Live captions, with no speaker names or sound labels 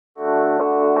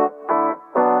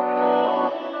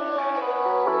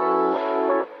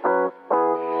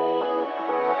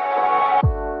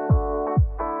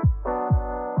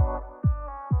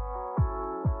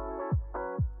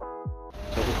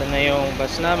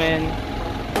bus namin.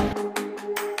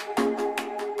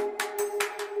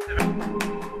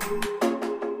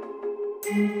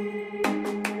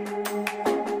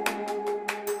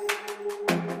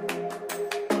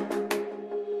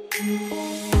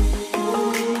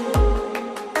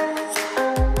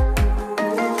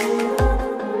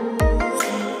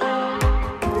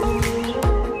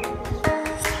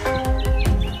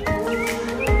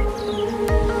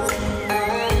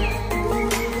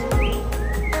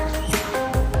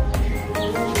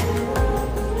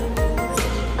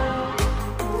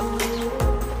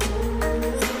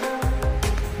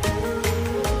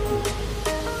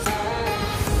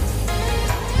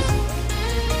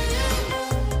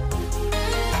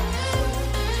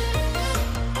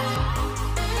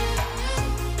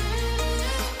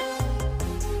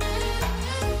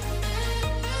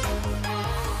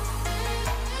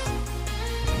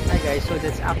 Guys, so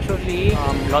that's actually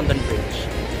London Bridge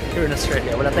here in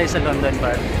Australia. Wala tayo sa London,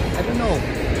 but I don't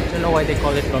know why they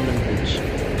call it London Bridge.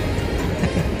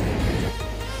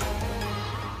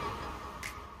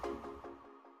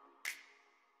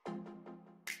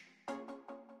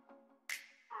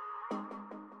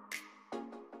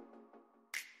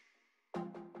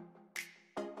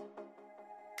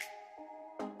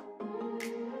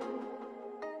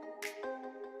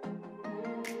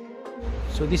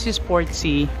 So this is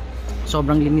Portsea.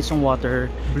 Sobrang linis ng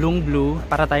water, blue,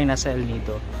 para tayo nasa El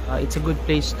Nido. It's a good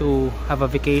place to have a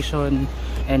vacation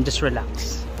and just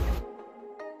relax.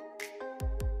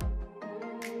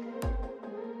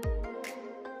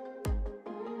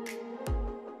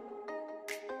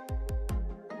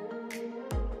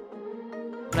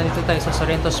 Nandito tayo sa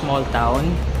Sorrento small town,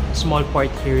 small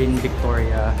port here in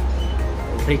Victoria.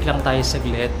 Break lang tayo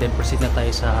saglit, then proceed na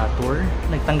tayo sa tour.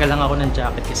 Nagtanggal lang ako ng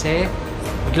jacket kasi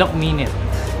biglang uminit.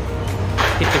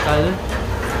 Typical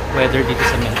weather dito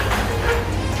sa Melbourne.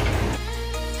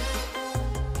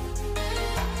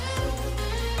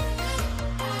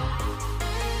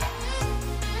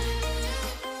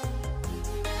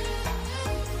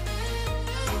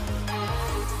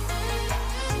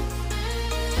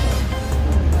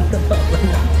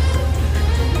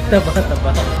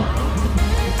 Taba.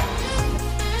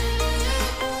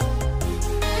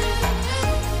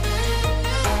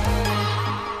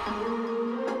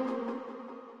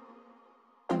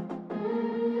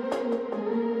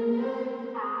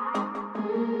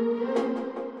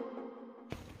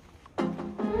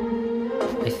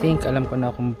 I think alam ko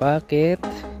na kung bakit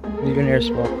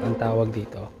Millionaires Walk ang tawag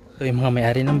dito. So yung mga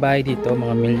may-ari ng bahay dito,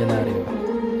 mga milyonaryo,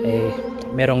 eh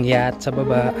merong yacht sa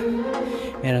baba,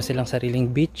 meron silang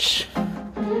sariling beach.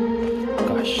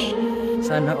 Gosh,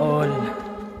 sana all.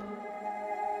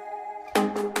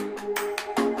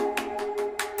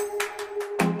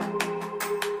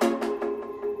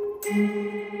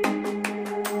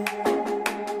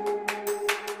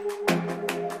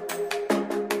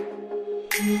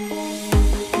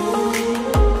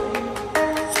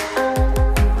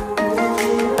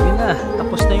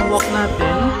 Tapos na yung walk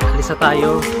natin. Alisa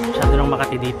tayo. Masyado nang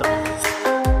Makati dito.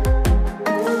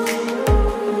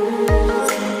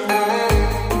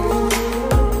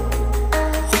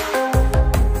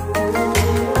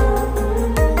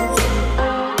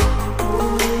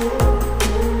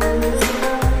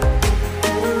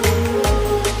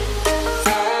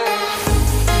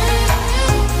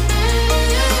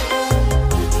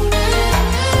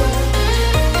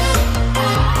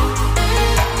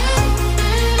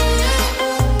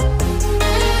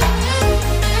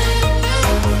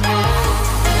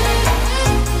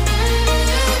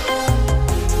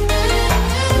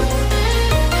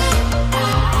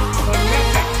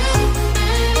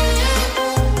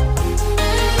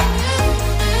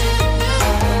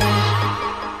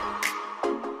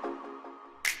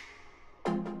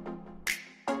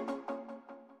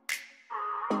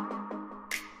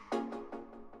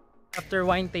 After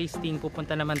wine tasting,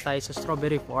 pupunta naman tayo sa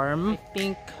strawberry farm. I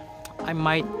think I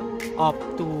might opt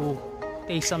to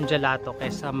taste some gelato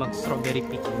kaysa mag strawberry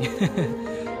picking.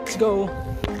 Let's go!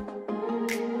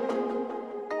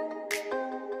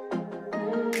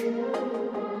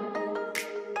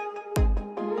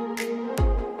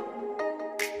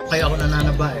 Kaya ako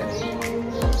nananaba eh.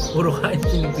 Puro kain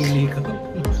pinipili ko.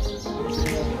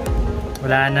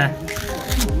 Wala na.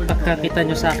 Pagkakita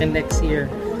nyo sa akin next year.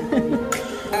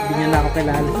 Hindi niya na ako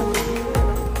kilala.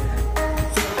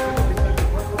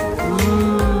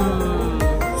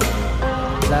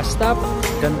 Last stop,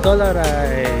 gondola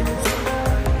ride.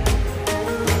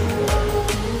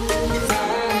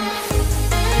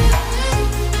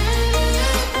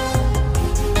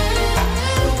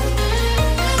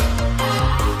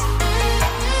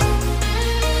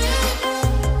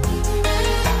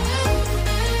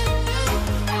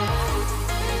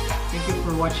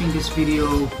 watching this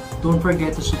video. Don't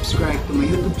forget to subscribe to my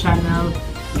YouTube channel,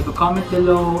 leave a comment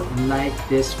below, and like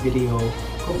this video.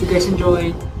 Hope you guys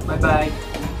enjoyed. Bye-bye!